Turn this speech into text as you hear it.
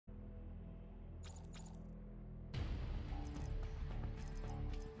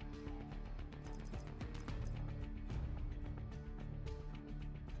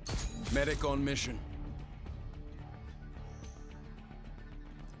Medic on mission.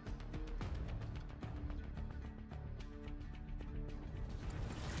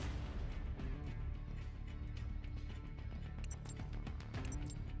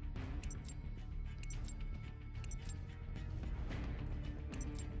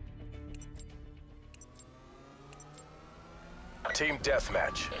 Team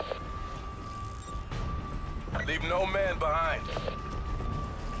deathmatch. Leave no man behind.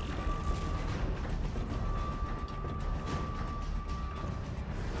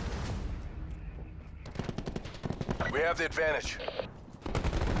 We have the advantage.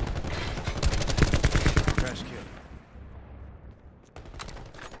 Crash kill.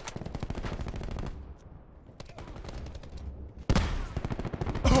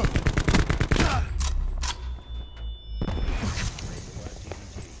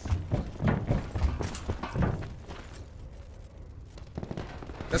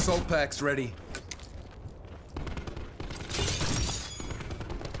 Assault packs ready.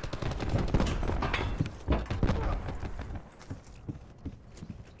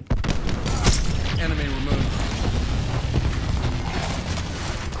 Enemy removed.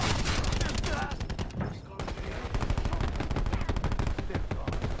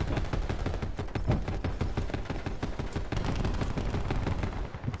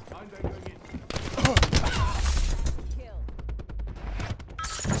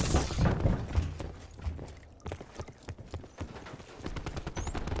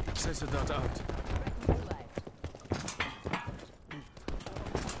 Sensor data out.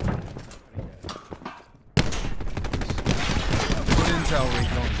 Good intel,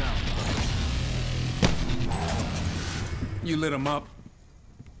 Rico. You lit him up.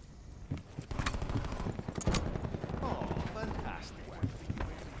 Oh, fantastic.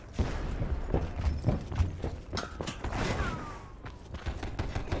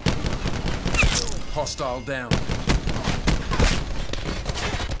 Hostile down.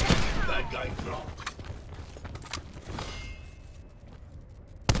 That guy dropped.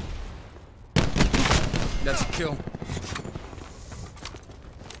 That's a kill.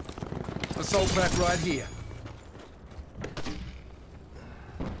 Assault pack right here.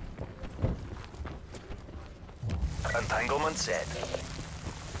 Entanglement set.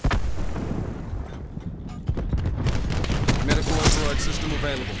 Medical override system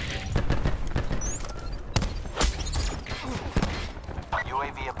available.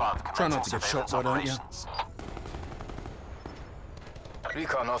 UAV above. Try not to get shot, why don't you?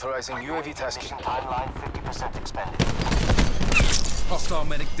 Recon authorizing UAV tasking. Mission timeline 50% expended. Hostile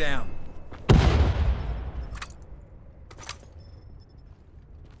medic down.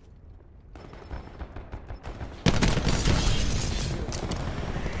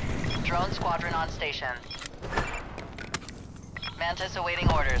 Drone squadron on station. Mantis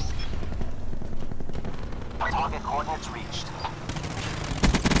awaiting orders. Target coordinates reached.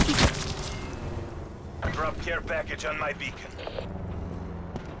 Drop care package on my beacon.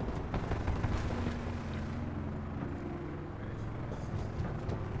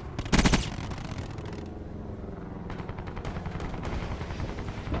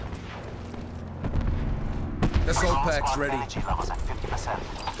 Assault packs ready. Energy levels at 50%.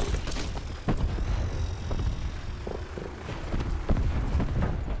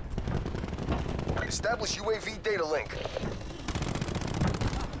 Establish UAV data link.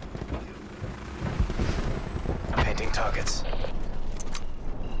 Painting targets.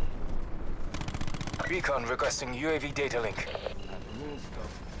 Recon requesting UAV data link.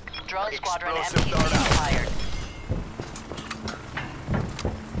 Drone squadron Explosive MPC dart out. fired.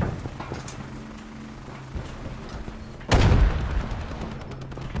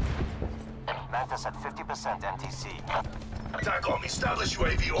 Mantis at 50% MTC. TACOM, establish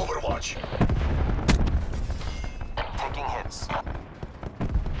UAV overwatch. Taking hits.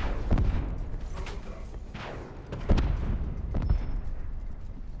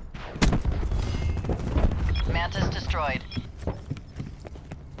 Mantis destroyed.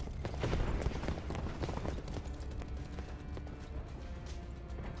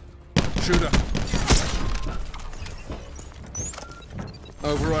 Shooter.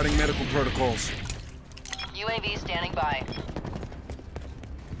 Overriding medical protocols. UAV standing by.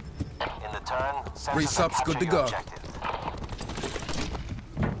 In the turn, sensors Resub's capture good to your go. objective.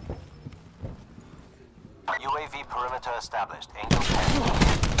 UAV perimeter established. Angel 10.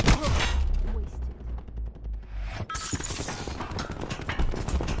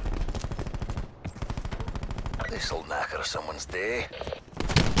 This'll knacker someone's day.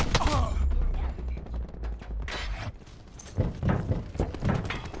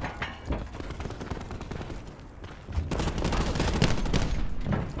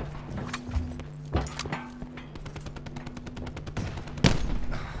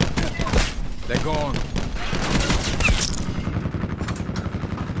 They're gone.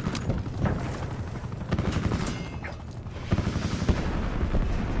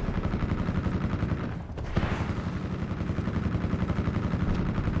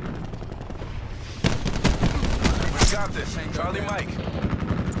 We got this. Charlie Mike.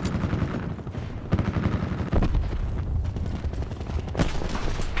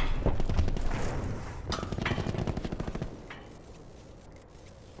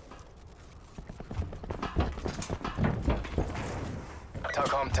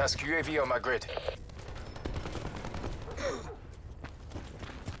 Telcom task UAV on my grid.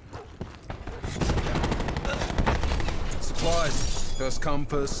 Supplies. First come,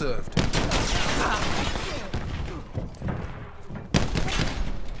 first served.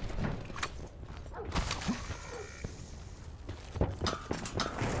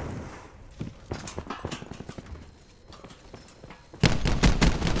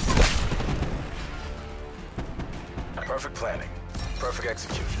 Perfect planning. Perfect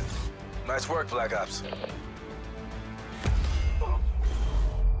execution. Nice work, Black Ops.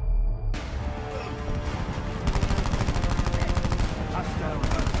 Hostile.